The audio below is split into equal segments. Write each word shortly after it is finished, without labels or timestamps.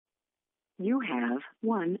You have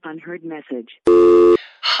one unheard message.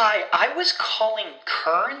 Hi, I was calling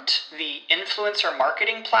Current, the influencer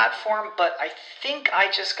marketing platform, but I think I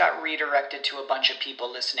just got redirected to a bunch of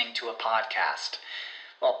people listening to a podcast.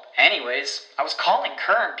 Well, anyways, I was calling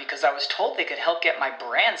Current because I was told they could help get my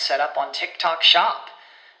brand set up on TikTok Shop,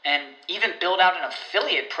 and even build out an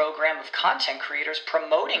affiliate program of content creators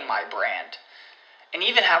promoting my brand, and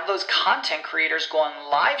even have those content creators go on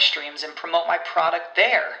live streams and promote my product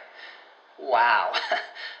there. Wow,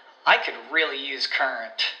 I could really use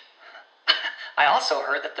Current. I also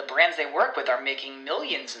heard that the brands they work with are making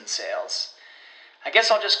millions in sales. I guess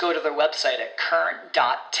I'll just go to their website at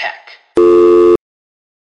current.tech.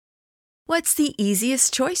 What's the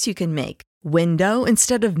easiest choice you can make? Window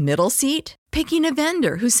instead of middle seat? Picking a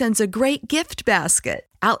vendor who sends a great gift basket?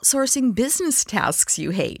 Outsourcing business tasks you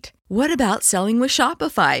hate? What about selling with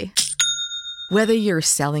Shopify? Whether you're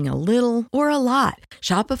selling a little or a lot,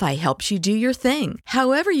 Shopify helps you do your thing,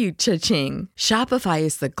 however you cha-ching. Shopify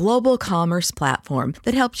is the global commerce platform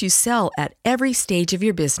that helps you sell at every stage of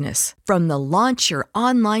your business. From the launch your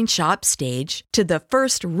online shop stage to the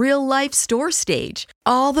first real-life store stage,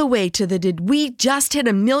 all the way to the did we just hit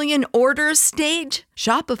 1 million orders stage.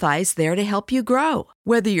 Shopify's there to help you grow.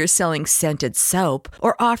 Whether you're selling scented soap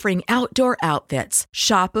or offering outdoor outfits,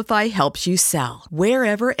 Shopify helps you sell.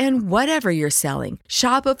 Wherever and whatever you're selling,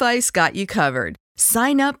 Shopify's got you covered.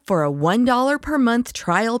 Sign up for a $1 per month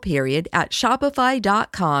trial period at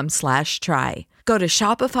shopify.com/try. Go to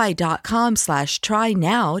shopify.com/try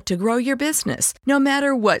now to grow your business, no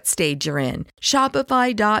matter what stage you're in.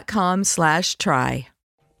 Shopify.com/try.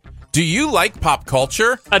 Do you like pop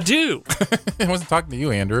culture? I do. I wasn't talking to you,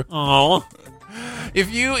 Andrew. Aw.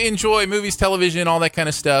 If you enjoy movies, television, all that kind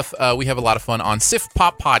of stuff, we have a lot of fun on Sif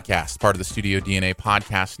Pop Podcast, part of the Studio DNA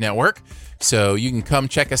Podcast Network. So you can come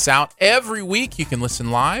check us out every week. You can listen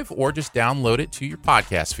live or just download it to your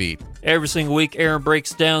podcast feed. Every single week, Aaron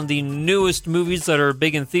breaks down the newest movies that are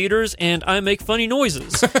big in theaters, and I make funny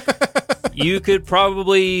noises. You could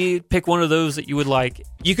probably pick one of those that you would like.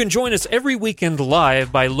 You can join us every weekend live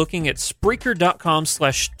by looking at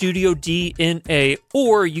Spreaker.com/StudioDNA,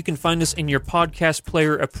 or you can find us in your podcast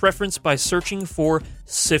player of preference by searching for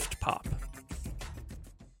Sift Pop.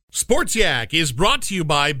 Sports Yak is brought to you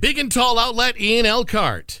by Big and Tall Outlet in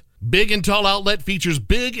Elkhart. Big and Tall Outlet features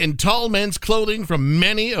big and tall men's clothing from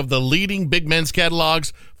many of the leading big men's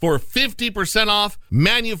catalogs for 50% off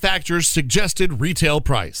manufacturer's suggested retail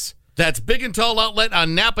price. That's Big and Tall Outlet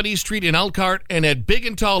on Napanee Street in Elkhart and at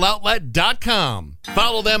bigandtalloutlet.com.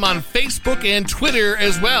 Follow them on Facebook and Twitter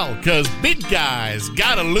as well, because big guys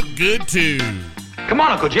gotta look good too. Come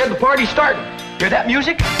on, Uncle Jed, the party's starting. Hear that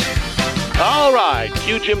music? All right,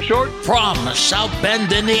 cue Jim Short. From South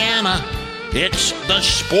Bend, Indiana, it's the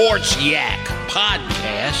Sports Yak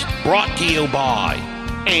Podcast, brought to you by...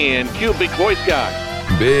 And cue Big Voice Guy.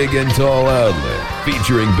 Big and Tall Outlet,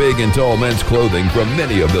 featuring big and tall men's clothing from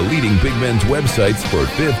many of the leading big men's websites for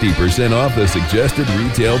 50% off the suggested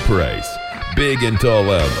retail price. Big and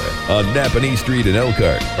Tall Outlet on Napanee Street in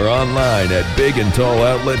Elkhart or online at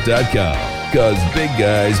bigandtalloutlet.com. Because big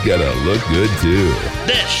guys gotta look good too.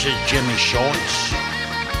 This is Jimmy Shorts.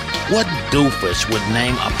 What doofus would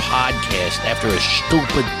name a podcast after a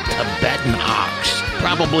stupid Tibetan ox?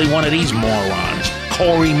 Probably one of these morons.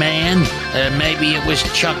 Corey Mann, maybe it was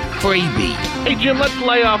Chuck Freebie. Hey, Jim, let's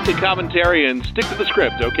lay off the commentary and stick to the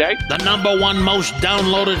script, okay? The #1 most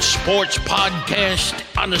downloaded sports podcast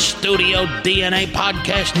on the Studio DNA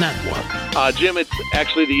Podcast Network. Jim, it's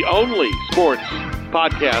actually the only sports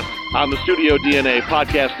podcast on the Studio DNA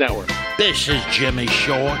Podcast Network. This is Jimmy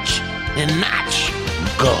Shorts, and that's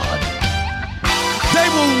good. They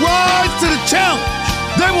will rise to the challenge.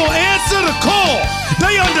 They will answer the call.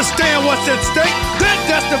 They understand what's at stake. They're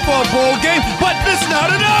destined for a bowl game, but it's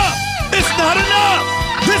not enough. It's not enough.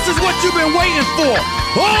 This is what you've been waiting for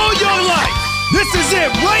all your life. This is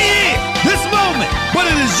it right here, this moment. But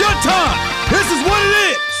it is your time. This is what it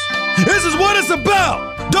is. This is what it's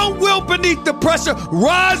about. Don't wilt beneath the pressure.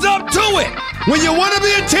 Rise up to it. When you want to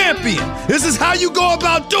be a champion, this is how you go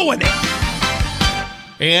about doing it.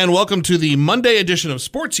 And welcome to the Monday edition of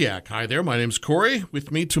Sports Yak. Hi there, my name's Corey.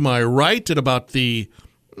 With me to my right at about the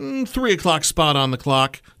 3 o'clock spot on the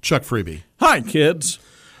clock, Chuck Freebie. Hi, kids.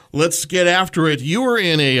 Let's get after it. You were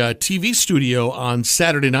in a TV studio on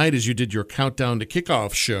Saturday night as you did your Countdown to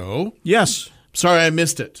Kickoff show. Yes. Sorry I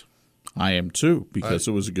missed it. I am too, because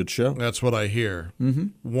it was a good show. That's what I hear. Mm-hmm.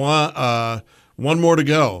 One more to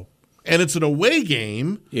go. And it's an away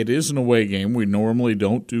game. It is an away game. We normally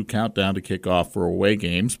don't do Countdown to Kickoff for away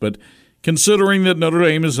games, but considering that Notre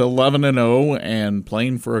Dame is 11-0 and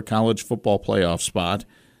playing for a college football playoff spot,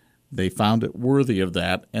 They found it worthy of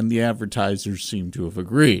that, and the advertisers seem to have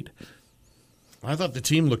agreed. I thought the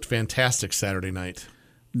team looked fantastic Saturday night.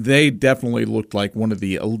 They definitely looked like one of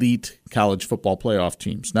the elite college football playoff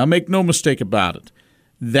teams. Now, make no mistake about it.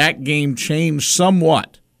 That game changed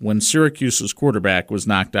somewhat when Syracuse's quarterback was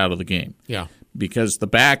knocked out of the game. Yeah. Because the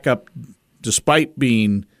backup, despite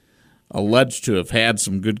being alleged to have had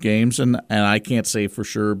some good games, and I can't say for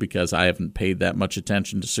sure because I haven't paid that much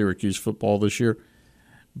attention to Syracuse football this year,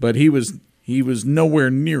 but he was nowhere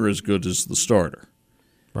near as good as the starter.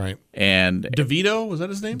 Right. And DeVito, was that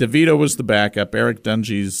his name? DeVito was the backup. Eric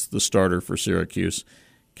Dungy's the starter for Syracuse.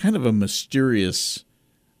 Kind of a mysterious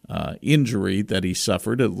injury that he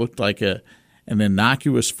suffered. It looked like an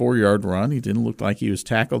innocuous 4-yard run. He didn't look like he was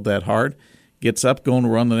tackled that hard. Gets up, going to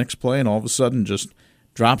run the next play, and all of a sudden just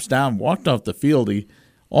drops down, walked off the field. He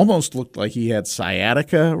almost looked like he had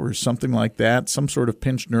sciatica or something like that, some sort of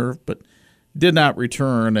pinched nerve, but did not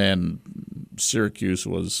return, and Syracuse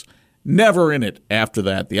was never in it after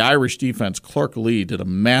that. The Irish defense, Clark Lee, did a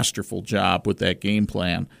masterful job with that game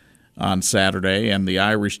plan on Saturday, and the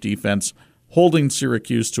Irish defense holding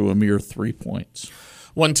Syracuse to a mere 3 points.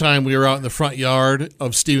 One time we were out in the front yard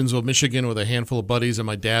of Stevensville, Michigan with a handful of buddies, and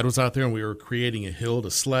my dad was out there, and we were creating a hill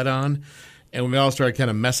to sled on. And when we all started kind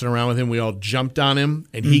of messing around with him, we all jumped on him,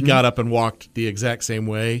 and he got up and walked the exact same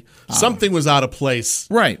way. Something was out of place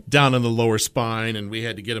down in the lower spine, and we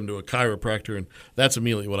had to get him to a chiropractor, and that's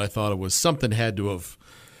immediately what I thought it was. Something had to have,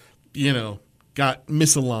 got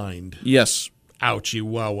misaligned. Yes. Ouchie,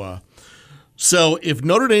 wah-wah. So if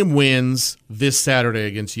Notre Dame wins this Saturday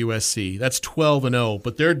against USC, that's 12-0,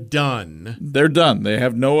 but they're done. They're done. They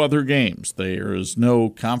have no other games. There is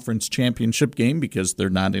no conference championship game because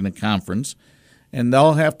they're not in a conference, and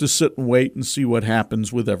they'll have to sit and wait and see what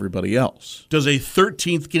happens with everybody else. Does a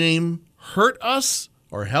 13th game hurt us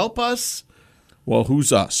or help us? Well,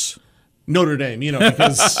 who's us? Notre Dame,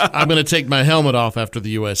 because I'm going to take my helmet off after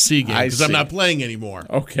the USC game because I'm not playing anymore.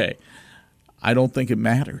 Okay. I don't think it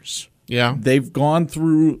matters. Yeah. They've gone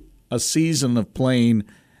through a season of playing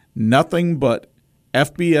nothing but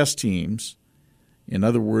FBS teams. In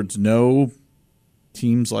other words, no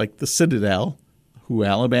teams like the Citadel, who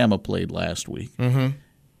Alabama played last week. Mm-hmm.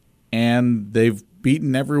 And they've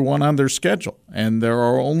beaten everyone on their schedule. And there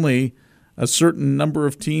are only a certain number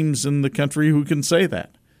of teams in the country who can say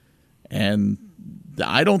that. And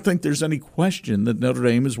I don't think there's any question that Notre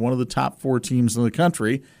Dame is one of the top 4 teams in the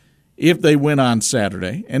country if they win on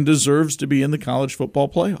Saturday, and deserves to be in the college football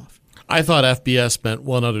playoff. I thought FBS meant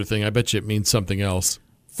one other thing. I bet you it means something else.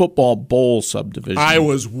 Football Bowl subdivision. I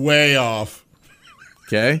was way off.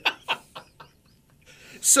 Okay.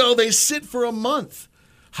 So they sit for a month.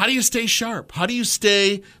 How do you stay sharp? How do you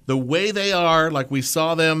stay the way they are, like we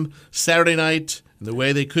saw them Saturday night, and the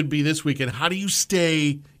way they could be this weekend? How do you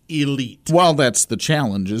stay elite? Well, that's the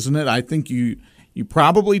challenge, isn't it? I think you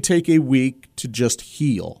probably take a week to just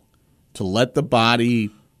heal, to let the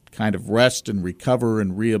body kind of rest and recover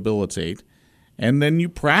and rehabilitate. And then you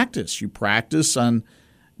practice. You practice on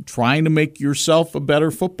trying to make yourself a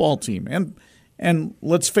better football team. And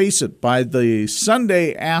let's face it, by the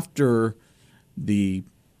Sunday after the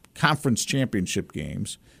conference championship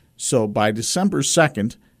games, so by December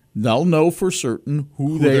 2nd, they'll know for certain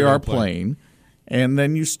who they are playing. And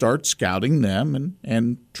then you start scouting them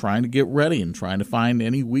and trying to get ready and trying to find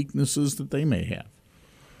any weaknesses that they may have.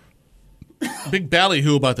 Big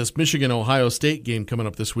ballyhoo about this Michigan-Ohio State game coming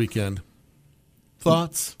up this weekend.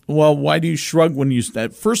 Thoughts? Well, why do you shrug when you –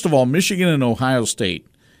 first of all, Michigan and Ohio State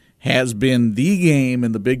has been the game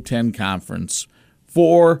in the Big Ten Conference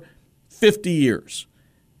for 50 years.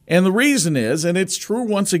 And the reason is, and it's true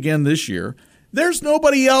once again this year, there's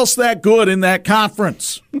nobody else that good in that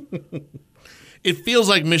conference. It feels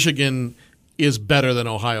like Michigan is better than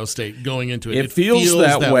Ohio State going into it. It feels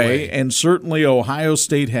that way, and certainly Ohio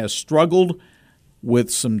State has struggled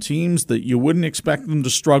with some teams that you wouldn't expect them to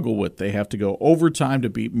struggle with. They have to go overtime to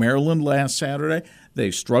beat Maryland last Saturday.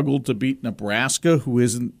 They struggled to beat Nebraska, who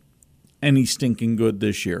isn't any stinking good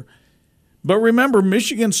this year. But remember,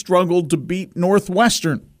 Michigan struggled to beat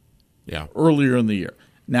Northwestern earlier in the year.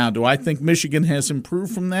 Now, do I think Michigan has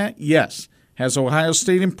improved from that? Yes. Has Ohio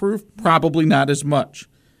State improved? Probably not as much.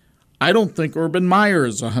 I don't think Urban Meyer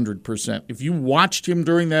is 100%. If you watched him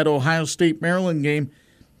during that Ohio State-Maryland game,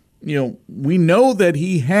 we know that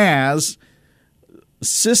he has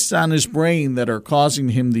cysts on his brain that are causing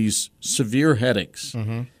him these severe headaches.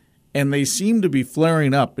 Mm-hmm. And they seem to be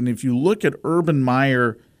flaring up. And if you look at Urban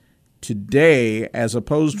Meyer today as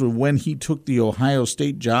opposed to when he took the Ohio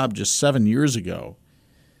State job just 7 years ago,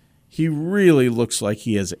 he really looks like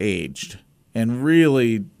he has aged and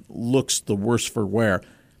really looks the worse for wear.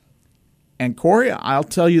 And Corey, I'll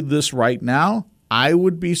tell you this right now. I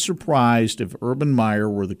would be surprised if Urban Meyer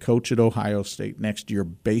were the coach at Ohio State next year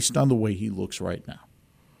based on the way he looks right now.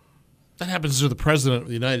 That happens to the president of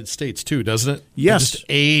the United States, too, doesn't it? Yes. Just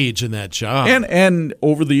age in that job. And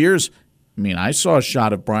over the years, I mean, I saw a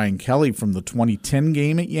shot of Brian Kelly from the 2010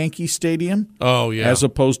 game at Yankee Stadium. Oh, yeah. As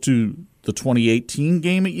opposed to the 2018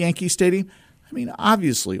 game at Yankee Stadium. I mean,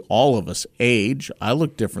 obviously, all of us age. I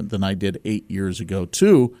look different than I did 8 years ago,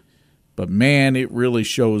 too. But, man, it really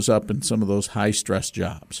shows up in some of those high-stress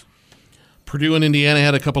jobs. Purdue and Indiana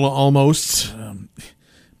had a couple of almosts.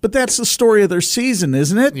 But that's the story of their season,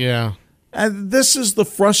 isn't it? Yeah. This is the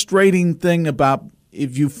frustrating thing about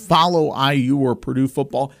if you follow IU or Purdue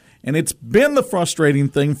football, and it's been the frustrating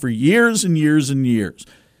thing for years and years and years.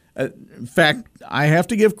 In fact, I have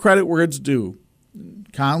to give credit where it's due.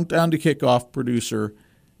 Countdown to Kickoff producer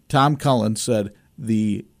Tom Cullen said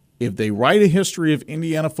if they write a history of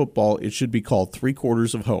Indiana football, it should be called 3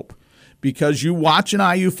 Quarters of Hope. Because you watch an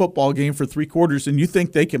IU football game for 3 quarters and you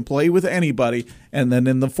think they can play with anybody, and then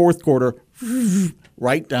in the fourth quarter,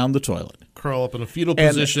 right down the toilet. Curl up in a fetal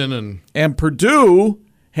position. And Purdue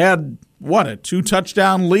had, a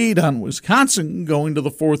 2-touchdown lead on Wisconsin going to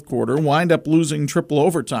the fourth quarter, wind up losing triple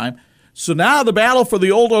overtime. So now the battle for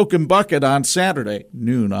the Old Oaken Bucket on Saturday,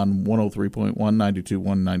 noon on 103.1, 92.1,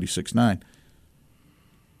 96.9,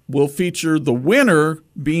 will feature the winner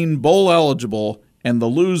being bowl eligible, and the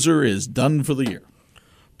loser is done for the year.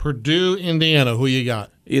 Purdue, Indiana, who you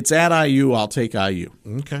got? It's at IU. I'll take IU.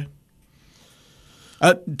 Okay.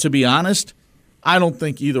 To be honest, I don't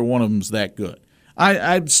think either one of them's that good.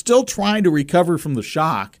 I'm still trying to recover from the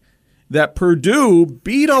shock that Purdue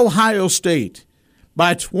beat Ohio State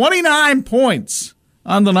by 29 points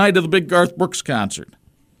on the night of the big Garth Brooks concert.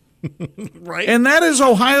 Right. And that is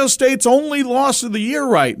Ohio State's only loss of the year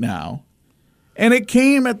right now. And it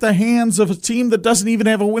came at the hands of a team that doesn't even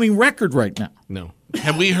have a winning record right now. No.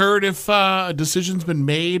 Have we heard if a decision's been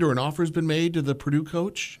made or an offer's been made to the Purdue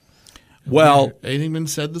coach? Well, anything been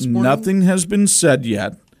said this morning? Nothing has been said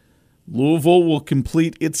yet. Louisville will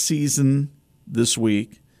complete its season this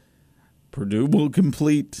week. Purdue will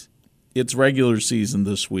complete its regular season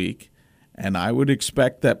this week. And I would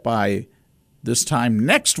expect that by this time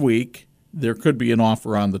next week, there could be an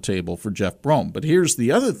offer on the table for Jeff Brom. But here's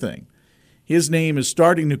the other thing. His name is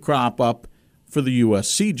starting to crop up for the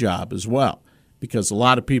USC job as well, because a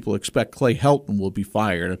lot of people expect Clay Helton will be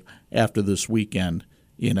fired after this weekend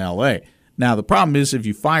in L.A. Now, the problem is if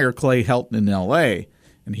you fire Clay Helton in L.A.,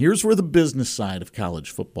 and here's where the business side of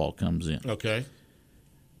college football comes in. Okay.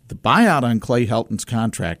 The buyout on Clay Helton's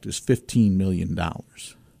contract is $15 million.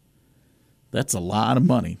 That's a lot of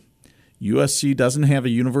money. USC doesn't have a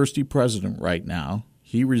university president right now.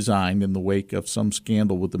 He resigned in the wake of some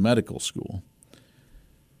scandal with the medical school.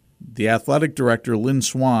 The athletic director, Lynn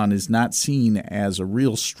Swann, is not seen as a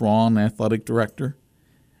real strong athletic director.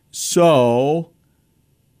 So,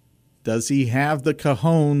 does he have the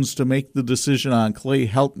cojones to make the decision on Clay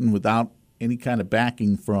Helton without any kind of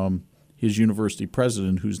backing from his university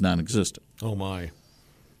president, who's non-existent? Oh, my.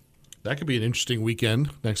 That could be an interesting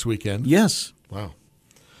weekend, next weekend. Yes. Wow.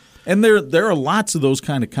 And there are lots of those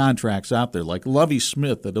kind of contracts out there, like Lovie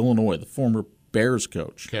Smith at Illinois, the former Bears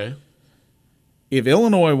coach. Okay. If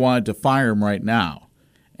Illinois wanted to fire him right now,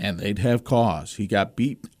 and they'd have cause, he got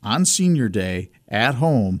beat on senior day at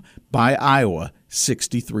home by Iowa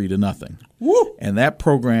 63-0. Woo! And that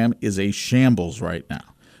program is a shambles right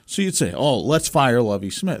now. So you'd say, let's fire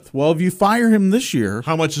Lovie Smith. Well, if you fire him this year,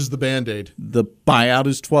 how much is the Band-Aid? The buyout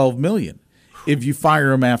is $12 million. If you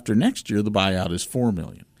fire him after next year, the buyout is $4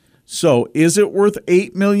 million. So is it worth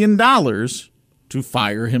 $8 million to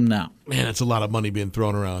fire him now? Man, that's a lot of money being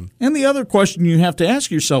thrown around. And the other question you have to ask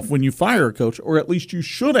yourself when you fire a coach, or at least you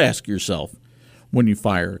should ask yourself when you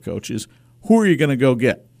fire a coach, is who are you going to go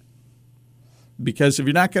get? Because if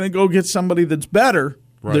you're not going to go get somebody that's better,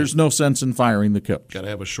 there's no sense in firing the coach. Got to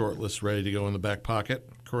have a short list ready to go in the back pocket,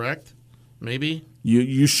 correct? Maybe?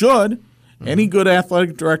 You should. Mm-hmm. Any good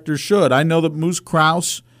athletic director should. I know that Moose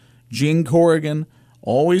Krause, Gene Corrigan,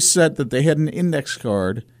 always said that they had an index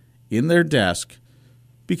card in their desk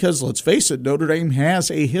because, let's face it, Notre Dame has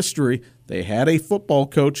a history. They had a football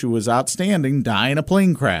coach who was outstanding die in a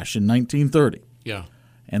plane crash in 1930. Yeah.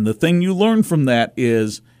 And the thing you learn from that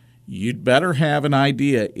is you'd better have an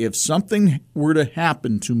idea. If something were to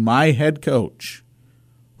happen to my head coach,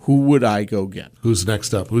 who would I go get? Who's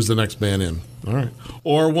next up? Who's the next man in? All right.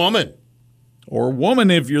 Or woman. Or woman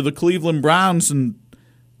if you're the Cleveland Browns and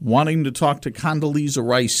wanting to talk to Condoleezza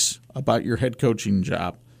Rice about your head coaching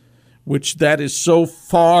job, which that is so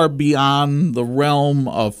far beyond the realm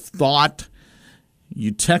of thought.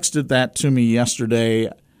 You texted that to me yesterday.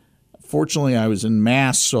 Fortunately, I was in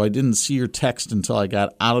Mass, so I didn't see your text until I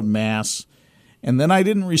got out of Mass. And then I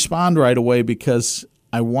didn't respond right away because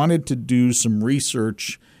I wanted to do some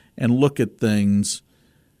research and look at things,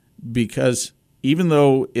 because even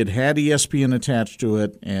though it had ESPN attached to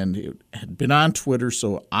it and it had been on Twitter,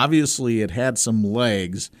 so obviously it had some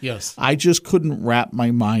legs, yes, I just couldn't wrap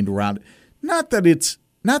my mind around it. Not that it's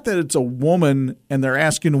a woman and they're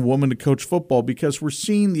asking a woman to coach football, because we're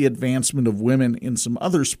seeing the advancement of women in some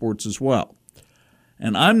other sports as well.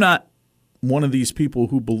 And I'm not one of these people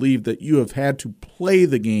who believe that you have had to play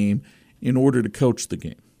the game in order to coach the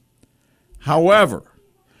game. However,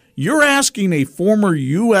 you're asking a former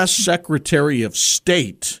U.S. Secretary of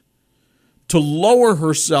State to lower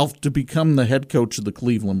herself to become the head coach of the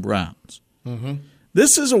Cleveland Browns. Mm-hmm.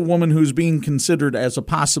 This is a woman who's being considered as a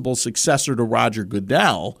possible successor to Roger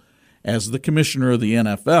Goodell as the commissioner of the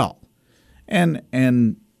NFL.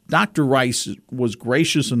 And Dr. Rice was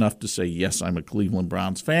gracious enough to say, yes, I'm a Cleveland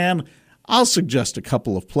Browns fan. I'll suggest a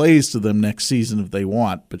couple of plays to them next season if they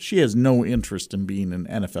want, but she has no interest in being an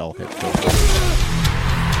NFL head coach.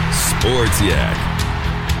 Sports Yak,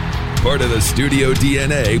 part of the Studio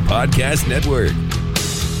DNA Podcast Network.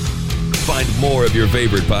 Find more of your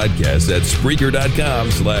favorite podcasts at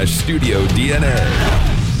Spreaker.com/Studio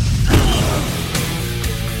DNA.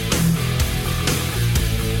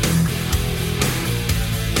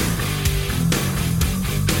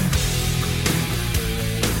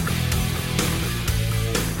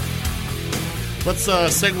 Let's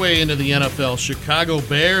segue into the NFL. Chicago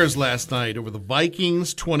Bears last night over the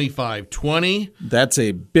Vikings, 25-20. That's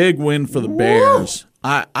a big win for the Bears.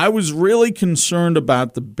 I was really concerned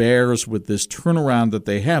about the Bears with this turnaround that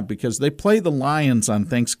they have, because they play the Lions on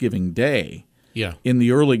Thanksgiving Day in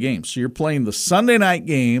the early game. So you're playing the Sunday night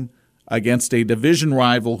game against a division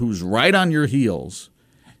rival who's right on your heels,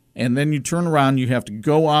 and then you turn around, you have to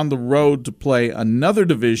go on the road to play another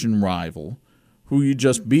division rival who you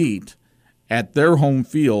just beat at their home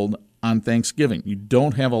field on Thanksgiving. You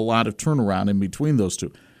don't have a lot of turnaround in between those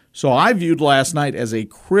two. So I viewed last night as a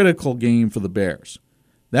critical game for the Bears.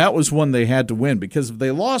 That was one they had to win, because if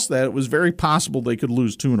they lost that, it was very possible they could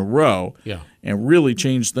lose 2 in a row and really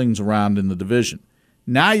change things around in the division.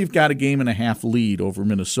 Now you've got a game-and-a-half lead over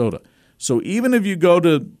Minnesota. So even if you go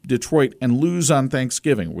to Detroit and lose on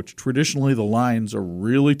Thanksgiving, which traditionally the Lions are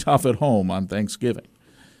really tough at home on Thanksgiving,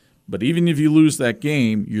 but even if you lose that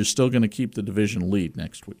game, you're still going to keep the division lead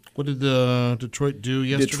next week. What did Detroit do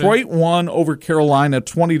yesterday? Detroit won over Carolina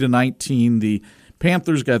 20-19. The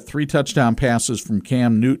Panthers got 3 touchdown passes from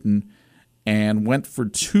Cam Newton and went for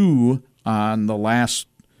 2 on the last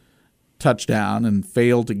touchdown and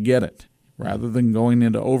failed to get it. Rather than going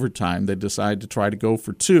into overtime, they decided to try to go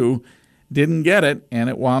for 2, didn't get it, and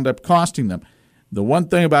it wound up costing them. The one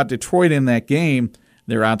thing about Detroit in that game,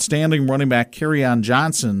 their outstanding running back, Kerryon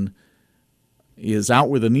Johnson, is out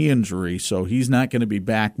with a knee injury, so he's not going to be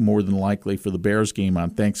back more than likely for the Bears game on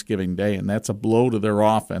Thanksgiving Day, and that's a blow to their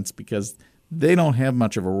offense because they don't have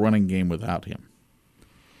much of a running game without him.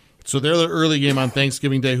 So they're the early game on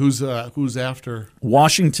Thanksgiving Day. Who's after?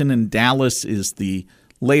 Washington and Dallas is the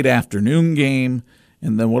late afternoon game,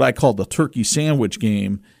 and then what I call the turkey sandwich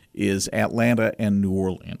game is Atlanta and New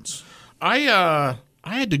Orleans. I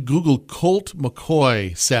had to Google Colt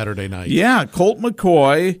McCoy Saturday night. Yeah, Colt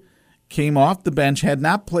McCoy came off the bench, had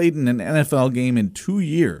not played in an NFL game in 2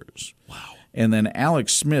 years. Wow. And then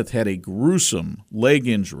Alex Smith had a gruesome leg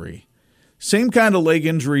injury. Same kind of leg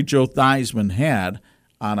injury Joe Theismann had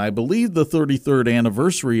on, I believe, the 33rd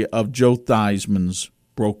anniversary of Joe Theismann's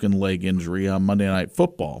broken leg injury on Monday Night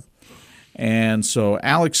Football. And so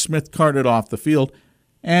Alex Smith carted off the field.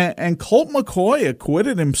 And Colt McCoy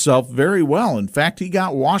acquitted himself very well. In fact, he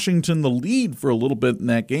got Washington the lead for a little bit in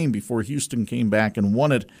that game before Houston came back and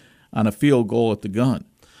won it on a field goal at the gun.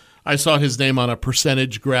 I saw his name on a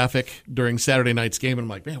percentage graphic during Saturday night's game, and I'm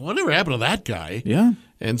like, man, whatever happened to that guy? Yeah.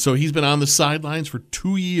 And so he's been on the sidelines for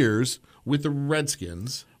 2 years with the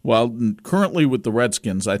Redskins. Well, currently with the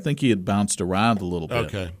Redskins, I think he had bounced around a little bit.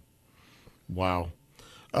 Okay. Wow.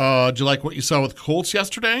 Did you like what you saw with Colts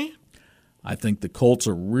yesterday? I think the Colts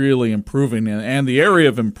are really improving, and the area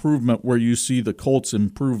of improvement where you see the Colts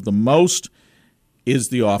improve the most is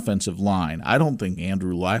the offensive line. I don't think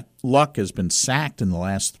Andrew Luck has been sacked in the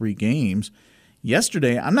last 3 games.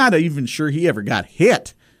 Yesterday, I'm not even sure he ever got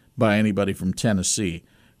hit by anybody from Tennessee.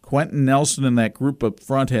 Quentin Nelson and that group up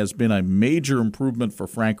front has been a major improvement for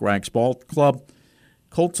Frank Reich's ball club.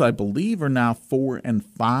 Colts, I believe, are now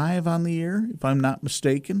 4-5 on the year, if I'm not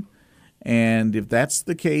mistaken. And if that's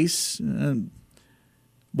the case,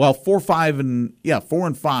 Well,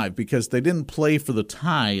 4-5 because they didn't play for the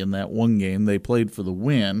tie in that one game. They played for the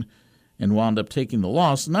win and wound up taking the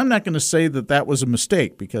loss. And I'm not going to say that that was a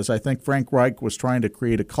mistake because I think Frank Reich was trying to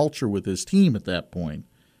create a culture with his team at that point.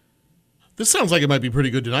 This sounds like it might be pretty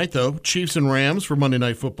good tonight, though. Chiefs and Rams for Monday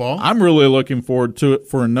Night Football. I'm really looking forward to it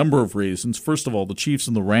for a number of reasons. First of all, the Chiefs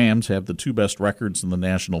and the Rams have the two best records in the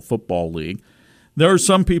National Football League. There are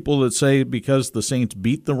some people that say because the Saints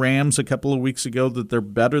beat the Rams a couple of weeks ago that they're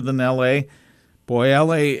better than L.A. Boy,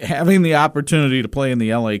 L.A. having the opportunity to play in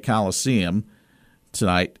the L.A. Coliseum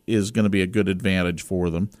tonight is going to be a good advantage for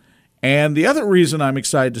them. And the other reason I'm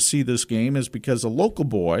excited to see this game is because a local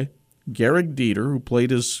boy, Garrick Dieter, who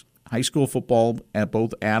played his high school football at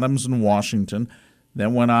both Adams and Washington,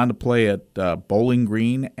 then went on to play at Bowling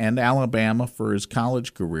Green and Alabama for his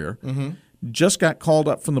college career, just got called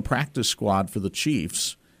up from the practice squad for the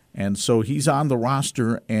Chiefs, and so he's on the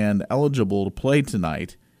roster and eligible to play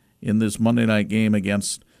tonight in this Monday night game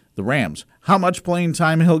against the Rams. How much playing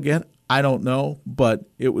time he'll get, I don't know, but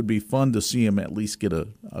it would be fun to see him at least get a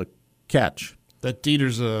catch. That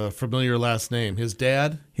Dieter's a familiar last name. His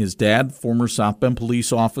dad? His dad, former South Bend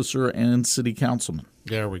police officer and city councilman.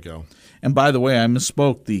 There we go. And by the way, I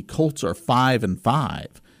misspoke. The Colts are 5-5.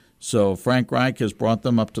 So Frank Reich has brought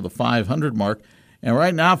them up to the 500 mark. And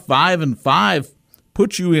right now, 5-5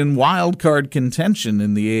 puts you in wild card contention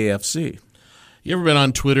in the AFC. You ever been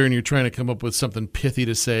on Twitter and you're trying to come up with something pithy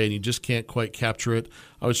to say and you just can't quite capture it?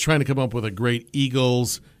 I was trying to come up with a great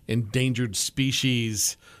Eagles endangered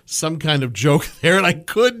species, some kind of joke there, and I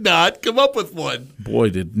could not come up with one. Boy,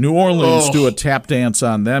 did New Orleans do a tap dance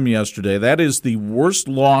on them yesterday. That is the worst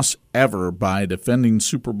loss ever by a defending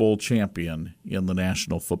Super Bowl champion in the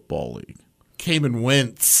National Football League. Cayman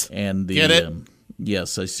Wentz. And Get it?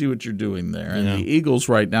 Yes, I see what you're doing there. And the Eagles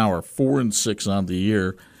right now are 4-6 on the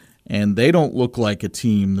year, and they don't look like a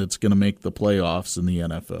team that's going to make the playoffs in the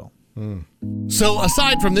NFL. So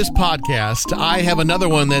aside from this podcast, I have another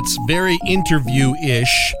one that's very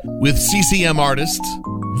interview-ish with CCM artists.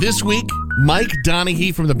 This week, Mike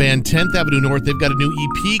Donaghy from the band 10th Avenue North, they've got a new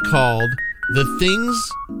EP called The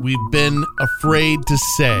Things We've Been Afraid to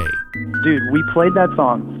Say. Dude, we played that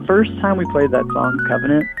song. First time we played that song,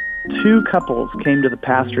 Covenant, two couples came to the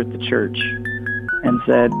pastor at the church and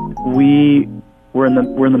said, we're in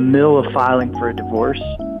the middle of filing for a divorce.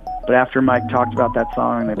 But after Mike talked about that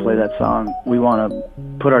song and they played that song, we want to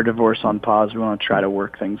put our divorce on pause. We want to try to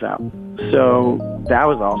work things out. So that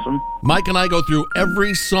was awesome. Mike and I go through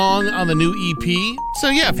every song on the new EP. So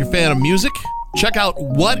yeah, if you're a fan of music, check out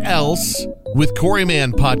What Else with Corey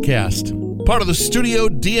Mann podcast, part of the Studio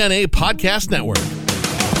DNA Podcast Network.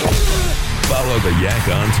 Follow the Yak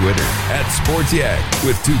on Twitter @SportsYak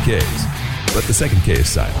with 2 Ks, but the second K is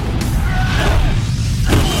silent.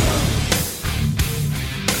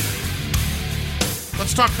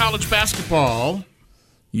 Let's talk college basketball.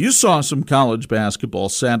 You saw some college basketball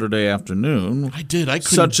Saturday afternoon. I did. I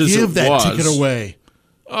couldn't give that ticket away.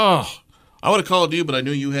 Oh, I would have called you, but I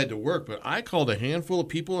knew you had to work. But I called a handful of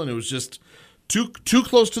people, and it was just too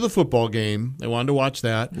close to the football game. They wanted to watch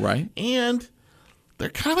that. Right. And they're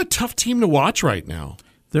kind of a tough team to watch right now.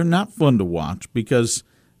 They're not fun to watch because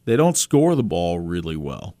they don't score the ball really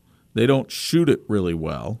well. They don't shoot it really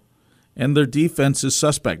well. And their defense is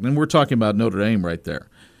suspect. And we're talking about Notre Dame right there.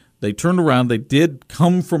 They turned around. They did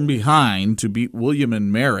come from behind to beat William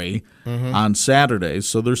and Mary on Saturday.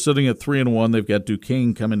 So they're sitting at 3-1. They've got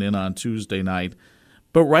Duquesne coming in on Tuesday night.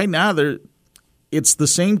 But right now, it's the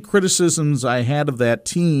same criticisms I had of that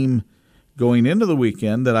team going into the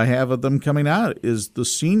weekend that I have of them coming out, is the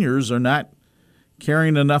seniors are not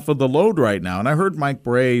carrying enough of the load right now. And I heard Mike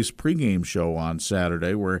Bray's pregame show on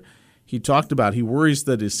Saturday where he talked about he worries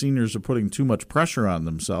that his seniors are putting too much pressure on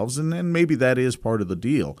themselves, and maybe that is part of the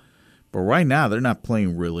deal. But right now, they're not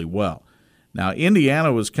playing really well. Now,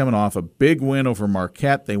 Indiana was coming off a big win over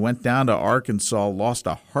Marquette. They went down to Arkansas, lost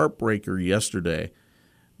a heartbreaker yesterday.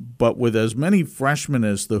 But with as many freshmen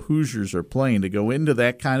as the Hoosiers are playing, to go into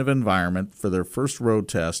that kind of environment for their first road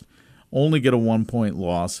test, only get a 1-point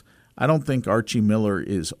loss, I don't think Archie Miller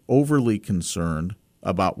is overly concerned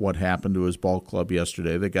about what happened to his ball club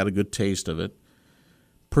yesterday. They got a good taste of it.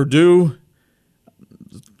 Purdue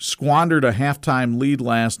squandered a halftime lead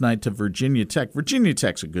last night to Virginia Tech. Virginia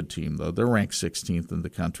Tech's a good team, though. They're ranked 16th in the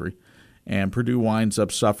country. And Purdue winds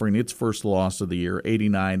up suffering its first loss of the year,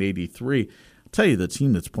 89-83. I'll tell you, the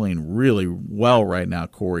team that's playing really well right now,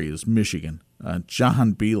 Corey, is Michigan.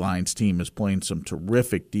 John Beilein's team is playing some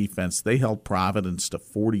terrific defense. They held Providence to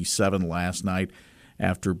 47 last night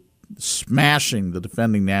after smashing the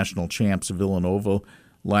defending national champs Villanova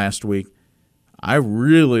last week. I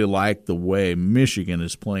really like the way Michigan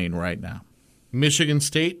is playing right now. Michigan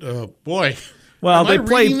State? Oh, boy. Well, Am I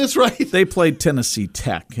reading this right? They played Tennessee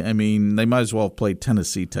Tech. I mean, they might as well have played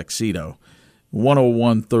Tennessee Tuxedo.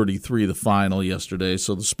 101-33 the final yesterday,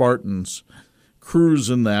 so the Spartans cruise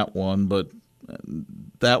in that one, but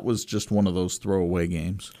that was just one of those throwaway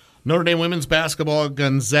games. Notre Dame women's basketball,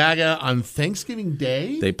 Gonzaga on Thanksgiving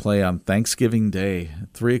Day? They play on Thanksgiving Day,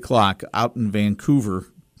 3 o'clock out in Vancouver,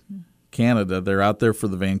 Canada. They're out there for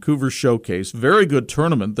the Vancouver Showcase. Very good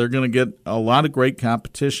tournament. They're going to get a lot of great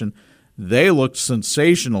competition. They looked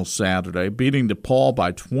sensational Saturday, beating DePaul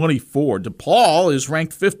by 24. DePaul is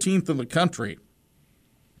ranked 15th in the country.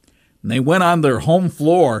 And they went on their home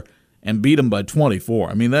floor and beat them by 24.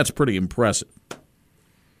 I mean, that's pretty impressive.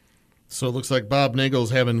 So it looks like Bob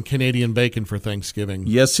Nagel's having Canadian bacon for Thanksgiving.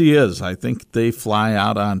 Yes, he is. I think they fly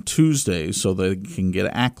out on Tuesday so they can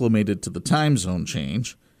get acclimated to the time zone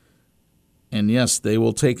change. And yes, they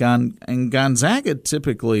will take on, and Gonzaga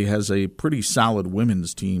typically has a pretty solid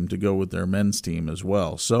women's team to go with their men's team as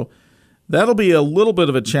well. So that'll be a little bit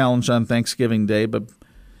of a challenge on Thanksgiving Day, but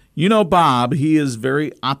you know Bob, he is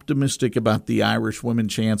very optimistic about the Irish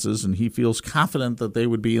women's chances, and he feels confident that they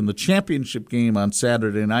would be in the championship game on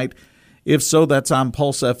Saturday night. If so, that's on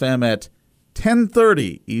Pulse FM at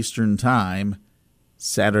 10:30 Eastern Time,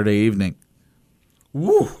 Saturday evening.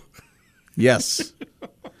 Woo! Yes.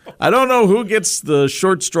 I don't know who gets the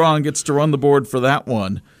short straw and gets to run the board for that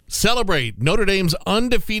one. Celebrate Notre Dame's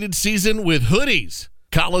undefeated season with hoodies.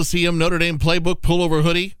 Coliseum Notre Dame Playbook Pullover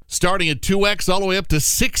Hoodie, starting at 2X all the way up to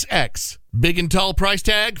 6X. Big and tall price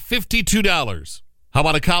tag, $52. How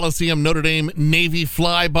about a Coliseum Notre Dame Navy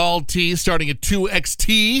Fly Ball tee, starting at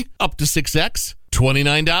 2XT up to 6X,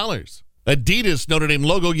 $29. Adidas Notre Dame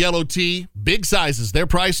logo yellow tee, big sizes, their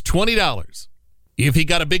price $20. If you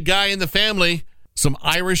got a big guy in the family, some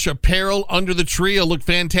Irish apparel under the tree will look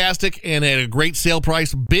fantastic and at a great sale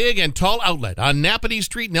price. Big and Tall Outlet on Napanee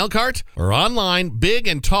Street in Elkhart or online,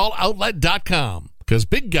 bigandtalloutlet.com. Because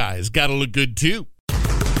big guys got to look good too.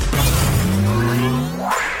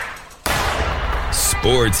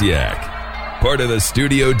 Sports Yak, part of the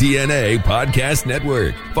Studio DNA Podcast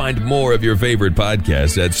Network. Find more of your favorite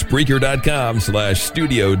podcasts at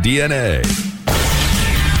Spreaker.com/Studio DNA.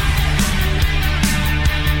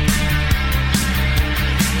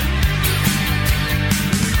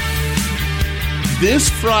 This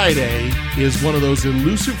Friday is one of those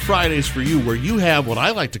elusive Fridays for you where you have what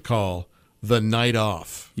I like to call the night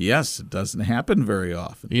off. Yes, it doesn't happen very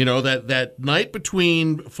often. You know, that night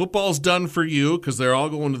between football's done for you because they're all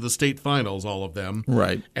going to the state finals, all of them.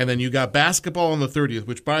 Right. And then you got basketball on the 30th,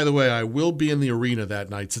 which, by the way, I will be in the arena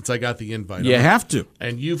that night since I got the invite. You have to.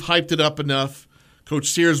 And you've hyped it up enough.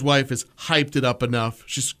 Coach Sears' wife has hyped it up enough.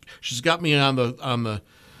 She's got me on the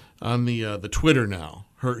Twitter now.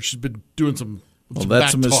 She's been doing some. Well,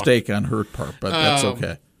 that's a mistake on her part, but that's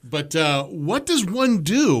okay. But what does one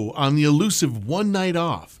do on the elusive one night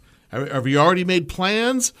off? Have you already made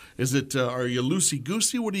plans? Is it are you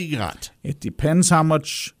loosey-goosey? What do you got? It depends how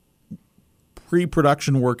much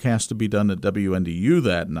pre-production work has to be done at WNDU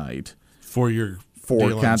that night for your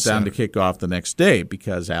countdown to kick off the next day,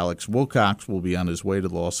 because Alex Wilcox will be on his way to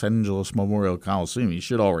the Los Angeles Memorial Coliseum. He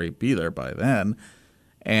should already be there by then.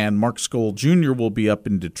 And Mark Skoll Jr. will be up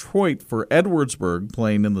in Detroit for Edwardsburg,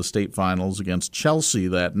 playing in the state finals against Chelsea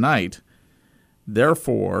that night.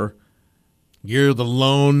 Therefore, you're the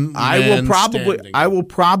lone man standing. I will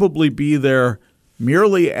probably be there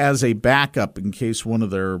merely as a backup in case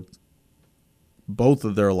both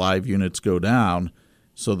of their live units go down,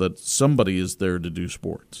 so that somebody is there to do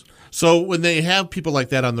sports. So when they have people like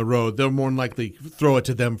that on the road, they'll more than likely throw it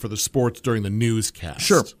to them for the sports during the newscast.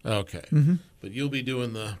 Sure. Okay. Mm-hmm. But you'll be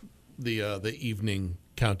doing the evening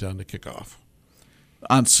countdown to kickoff.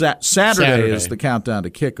 On Saturday is the countdown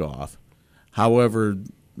to kickoff. However,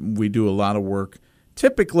 we do a lot of work.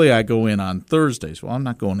 Typically, I go in on Thursdays. Well, I'm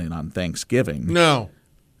not going in on Thanksgiving. No.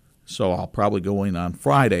 So I'll probably go in on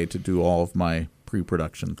Friday to do all of my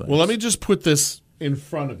pre-production things. Well, let me just put this in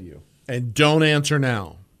front of you, and don't answer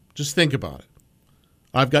now. Just think about it.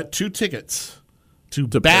 I've got 2 tickets to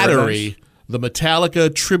Battery, the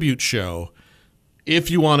Metallica tribute show,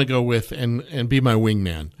 if you want to go with and be my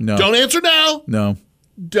wingman. No. Don't answer now. No.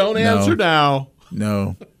 Don't answer now.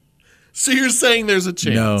 No. So you're saying there's a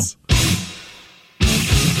chance.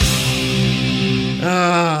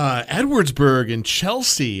 No. Edwardsburg and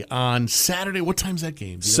Chelsea on Saturday. What time's that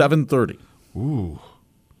game? 7:30. Ooh.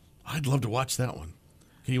 I'd love to watch that one.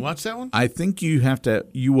 Can you watch that one? I think you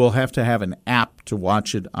will have to have an app to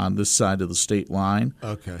watch it on this side of the state line.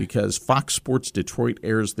 Okay. Because Fox Sports Detroit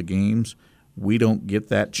airs the games. We don't get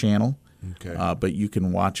that channel. Okay. But you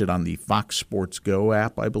can watch it on the Fox Sports Go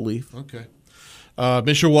app, I believe. Okay.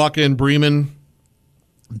 Mishawaka and Bremen.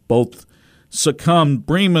 Both succumbed.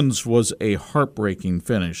 Bremen's was a heartbreaking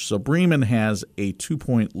finish. So Bremen has a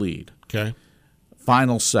 2-point lead. Okay.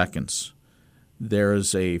 Final seconds. There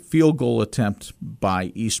is a field goal attempt by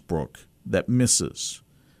Eastbrook that misses.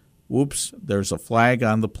 Whoops, there's a flag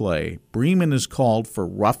on the play. Bremen is called for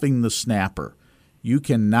roughing the snapper. You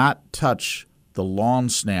cannot touch the lawn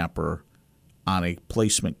snapper on a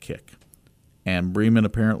placement kick. And Bremen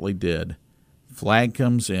apparently did. Flag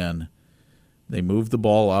comes in. They move the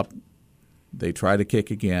ball up. They try to kick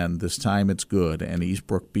again. This time it's good, and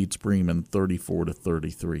Eastbrook beats Bremen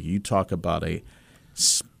 34-33. You talk about a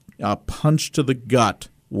punch to the gut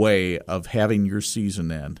way of having your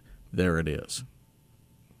season end. There it is.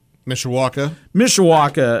 Mishawaka,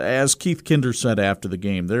 as Keith Kinder said after the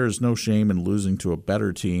game, there is no shame in losing to a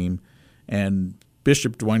better team, and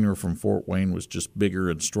Bishop Dwenger from Fort Wayne was just bigger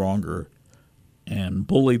and stronger and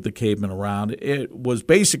bullied the Cavemen around. It was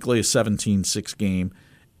basically a 17-6 game,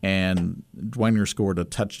 and Dwenger scored a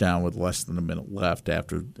touchdown with less than a minute left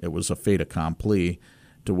after it was a fait accompli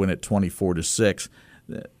to win it 24-6.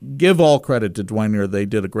 Give all credit to Dwenger. They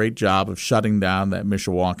did a great job of shutting down that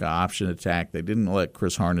Mishawaka option attack. They didn't let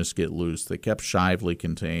Chris Harness get loose. They kept Shively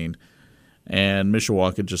contained, and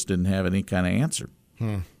Mishawaka just didn't have any kind of answer.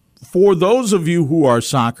 For those of you who are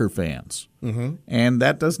soccer fans, and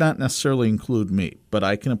that does not necessarily include me, but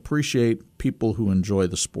I can appreciate people who enjoy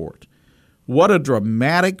the sport. What a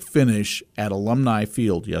dramatic finish at Alumni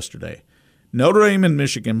Field yesterday. Notre Dame and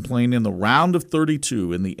Michigan playing in the round of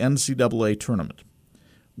 32 in the NCAA tournament.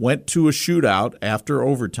 Went to a shootout after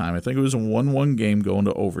overtime. I think it was a 1-1 game going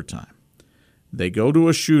to overtime. They go to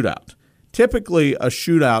a shootout. Typically, a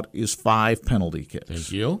shootout is 5 penalty kicks.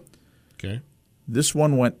 Thank you. Okay. This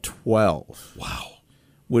one went 12. Wow.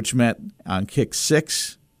 Which meant on kick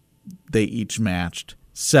 6, they each matched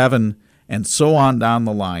 7, and so on down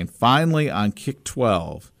the line. Finally, on kick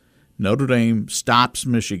 12, Notre Dame stops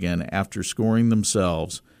Michigan after scoring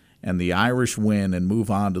themselves, and the Irish win and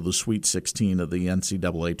move on to the Sweet 16 of the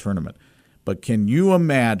NCAA tournament. But can you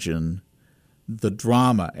imagine the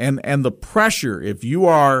drama and the pressure if you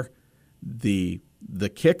are the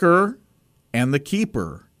kicker and the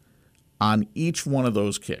keeper on each one of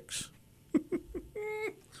those kicks?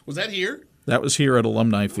 Was that here? That was here at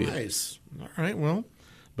Alumni Field. Nice. All right, well,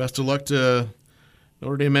 best of luck to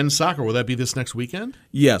Notre Dame men's soccer. Will that be this next weekend?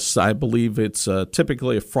 Yes, I believe it's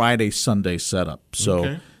typically a Friday-Sunday setup.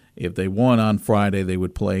 So if they won on Friday, they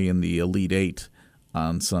would play in the Elite Eight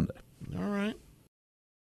on Sunday. All right.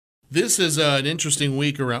 This is an interesting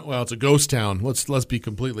week around. Well, it's a ghost town. Let's be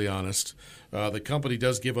completely honest. The company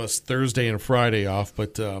does give us Thursday and Friday off,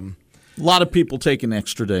 but a lot of people take an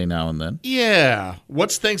extra day now and then. Yeah.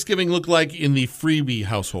 What's Thanksgiving look like in the Freebie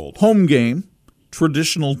household? Home game,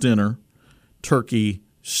 traditional dinner, turkey,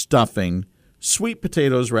 stuffing, sweet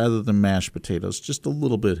potatoes rather than mashed potatoes, just a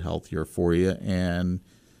little bit healthier for you, and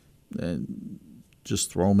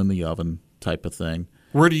just throw them in the oven type of thing.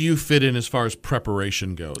 Where do you fit in as far as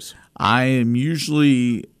preparation goes? I am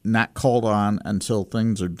usually not called on until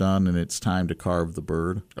things are done and it's time to carve the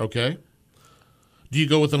bird. Okay. Do you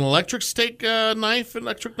go with an electric steak knife? Do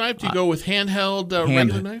you go with handheld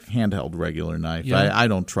regular knife? Handheld regular knife. Yeah. I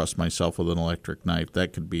don't trust myself with an electric knife.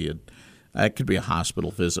 That could be a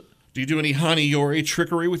hospital visit. Do you do any Haniori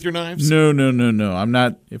trickery with your knives? No. I'm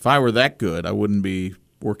not. If I were that good, I wouldn't be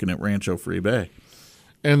working at Rancho Free Bay.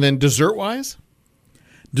 And then dessert-wise?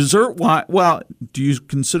 Dessert-wise, well, do you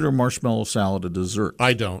consider marshmallow salad a dessert?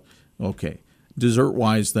 I don't. Okay.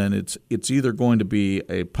 Dessert-wise, then, it's either going to be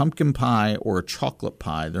a pumpkin pie or a chocolate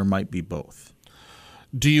pie. There might be both.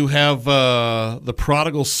 Do you have the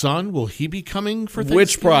prodigal son? Will he be coming for Thanksgiving?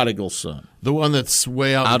 Which prodigal son? The one that's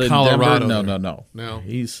way out in Colorado. Denver? No.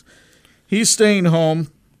 He's staying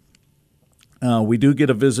home. We do get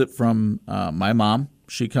a visit from my mom.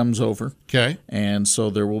 She comes over. Okay. And so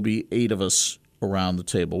there will be 8 of us around the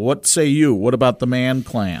table. What say you? What about the Mann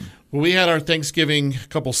clan? Well, we had our Thanksgiving a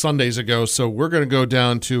couple Sundays ago, so we're going to go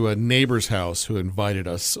down to a neighbor's house who invited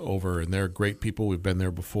us over, and they're great people. We've been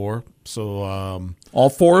there before. So, all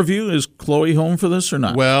 4 of you? Is Chloe home for this or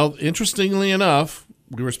not? Well, interestingly enough,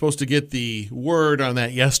 we were supposed to get the word on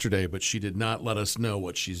that yesterday, but she did not let us know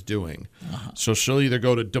what she's doing. So she'll either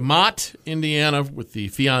go to DeMott, Indiana with the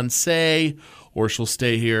fiancé, or she'll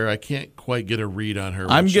stay here. I can't quite get a read on her.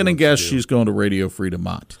 I'm going to guess she's going to Radio Free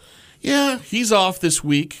DeMott. Yeah, he's off this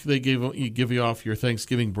week. They give you off your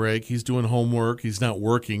Thanksgiving break. He's doing homework. He's not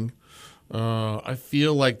working. I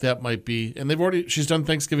feel like that might be, and she's done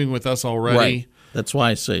Thanksgiving with us already. Right. That's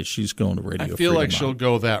why I say she's going to Radio I feel Freedom like she'll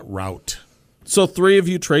go that route. So 3 of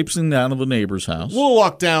you traipsing down to the neighbor's house. We'll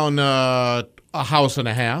walk down a house and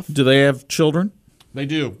a half. Do they have children? They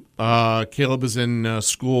do. Caleb is in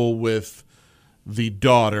school with the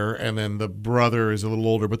daughter, and then the brother is a little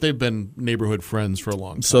older, but they've been neighborhood friends for a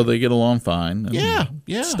long time. So they get along fine. And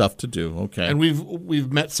yeah. Stuff to do. Okay. And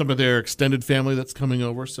we've met some of their extended family that's coming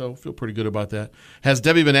over, so feel pretty good about that. Has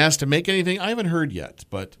Debbie been asked to make anything? I haven't heard yet,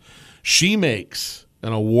 but she makes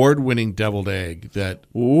an award-winning deviled egg that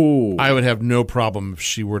I would have no problem if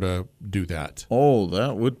she were to do that. Oh,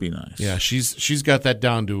 that would be nice. Yeah, she's got that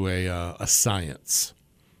down to a science.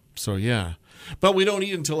 So yeah. But we don't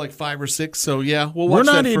eat until like 5 or 6, so yeah, we'll watch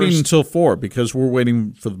that first. We're not eating until 4 because we're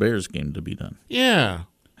waiting for the Bears game to be done. Yeah.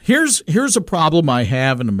 Here's a problem I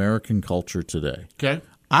have in American culture today. Okay.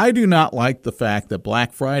 I do not like the fact that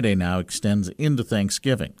Black Friday now extends into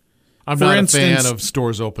Thanksgiving. I'm not a fan of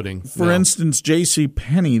stores opening. For instance,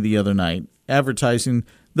 JCPenney the other night advertising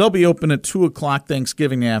they'll be open at 2 o'clock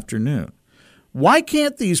Thanksgiving afternoon. Why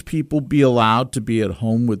can't these people be allowed to be at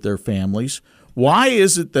home with their families? Why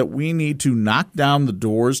is it that we need to knock down the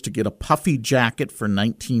doors to get a puffy jacket for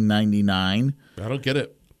 $19.99? I don't get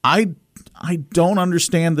it. I don't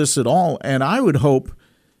understand this at all, and I would hope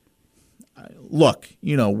 – look,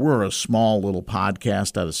 we're a small little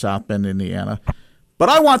podcast out of South Bend, Indiana, but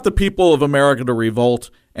I want the people of America to revolt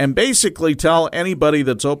and basically tell anybody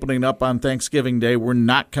that's opening up on Thanksgiving Day we're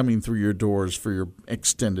not coming through your doors for your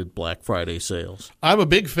extended Black Friday sales. I'm a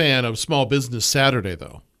big fan of Small Business Saturday,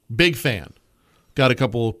 though. Big fan. Got a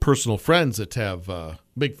couple of personal friends that have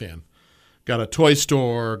big fan. Got a toy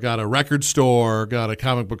store, got a record store, got a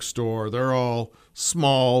comic book store. They're all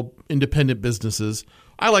small, independent businesses.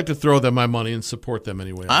 I like to throw them my money and support them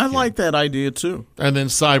anyway. I like that idea, too. And then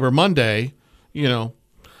Cyber Monday,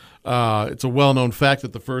 it's a well-known fact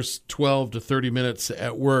that the first 12 to 30 minutes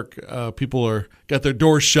at work, people got their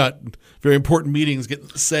doors shut. Very important meetings, getting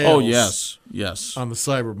sales. Oh, yes. On the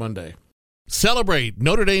Cyber Monday. Celebrate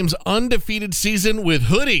Notre Dame's undefeated season with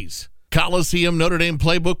hoodies. Coliseum Notre Dame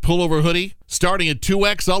Playbook Pullover Hoodie, starting at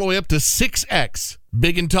 2X all the way up to 6X.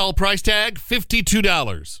 Big and tall price tag,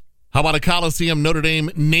 $52. How about a Coliseum Notre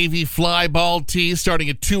Dame Navy Fly Ball tee, starting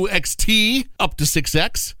at 2XT up to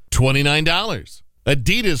 6X, $29.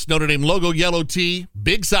 Adidas Notre Dame logo yellow tee,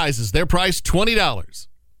 big sizes, their price $20.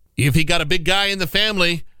 If you got a big guy in the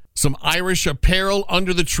family, some Irish apparel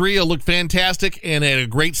under the tree will look fantastic and at a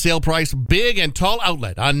great sale price. Big and Tall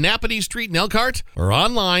Outlet on Napanee Street in Elkhart or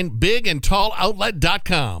online,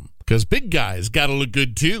 bigandtalloutlet.com. Because big guys got to look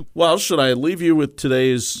good too. Well, should I leave you with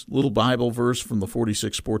today's little Bible verse from the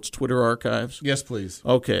 46 Sports Twitter archives? Yes, please.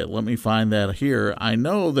 Okay, let me find that here. I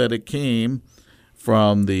know that it came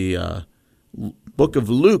from the book of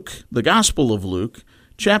Luke, the Gospel of Luke,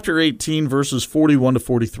 chapter 18, verses 41 to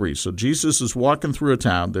 43. So Jesus is walking through a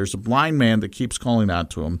town. There's a blind man that keeps calling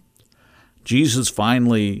out to him. Jesus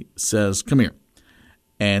finally says, "Come here."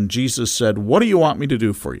 And Jesus said, "What do you want me to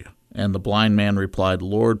do for you?" And the blind man replied,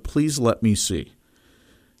 "Lord, please let me see."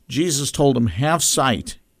 Jesus told him, "Have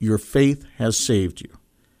sight. Your faith has saved you."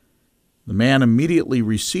 The man immediately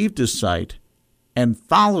received his sight and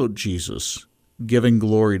followed Jesus, giving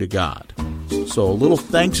glory to God. So a little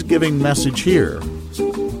Thanksgiving message here.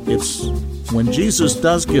 It's when Jesus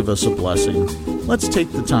does give us a blessing, let's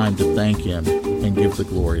take the time to thank him and give the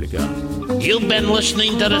glory to God. You've been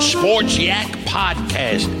listening to the Sports Yak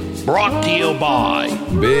Podcast, brought to you by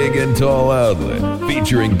Big and Tall Outlet,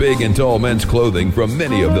 featuring big and tall men's clothing from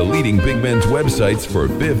many of the leading big men's websites for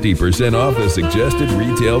 50% off the suggested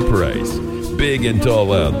retail price. Big and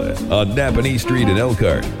Tall Outlet on Napanee Street in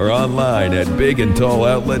Elkhart or online at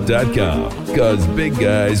bigandtalloutlet.com. Because big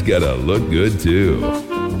guys gotta look good too.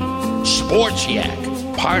 Sports Yak,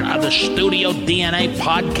 part of the Studio DNA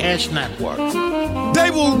Podcast Network.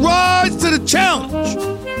 They will rise to the challenge.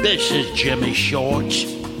 This is Jimmy Shorts,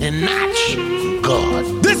 and that's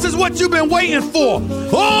good. This is what you've been waiting for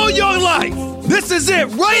all your life. This is it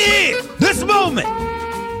right here, this moment.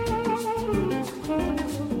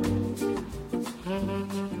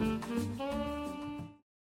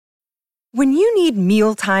 When you need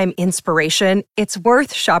mealtime inspiration, it's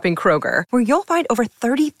worth shopping Kroger, where you'll find over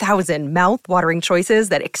 30,000 mouth-watering choices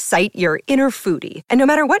that excite your inner foodie. And no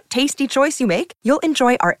matter what tasty choice you make, you'll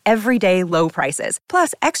enjoy our everyday low prices,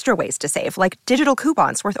 plus extra ways to save, like digital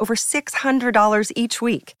coupons worth over $600 each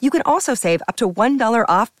week. You can also save up to $1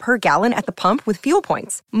 off per gallon at the pump with fuel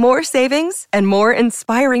points. More savings and more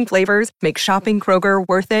inspiring flavors make shopping Kroger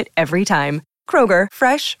worth it every time. Kroger,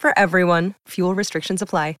 fresh for everyone. Fuel restrictions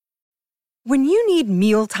apply. When you need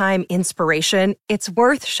mealtime inspiration, it's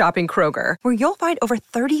worth shopping Kroger, where you'll find over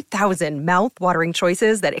 30,000 mouth-watering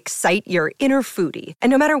choices that excite your inner foodie. And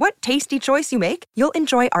no matter what tasty choice you make, you'll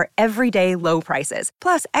enjoy our everyday low prices,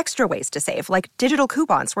 plus extra ways to save, like digital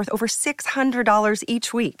coupons worth over $600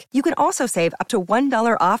 each week. You can also save up to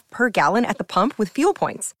 $1 off per gallon at the pump with fuel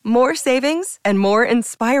points. More savings and more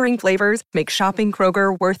inspiring flavors make shopping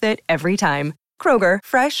Kroger worth it every time. Kroger,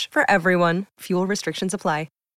 fresh for everyone. Fuel restrictions apply.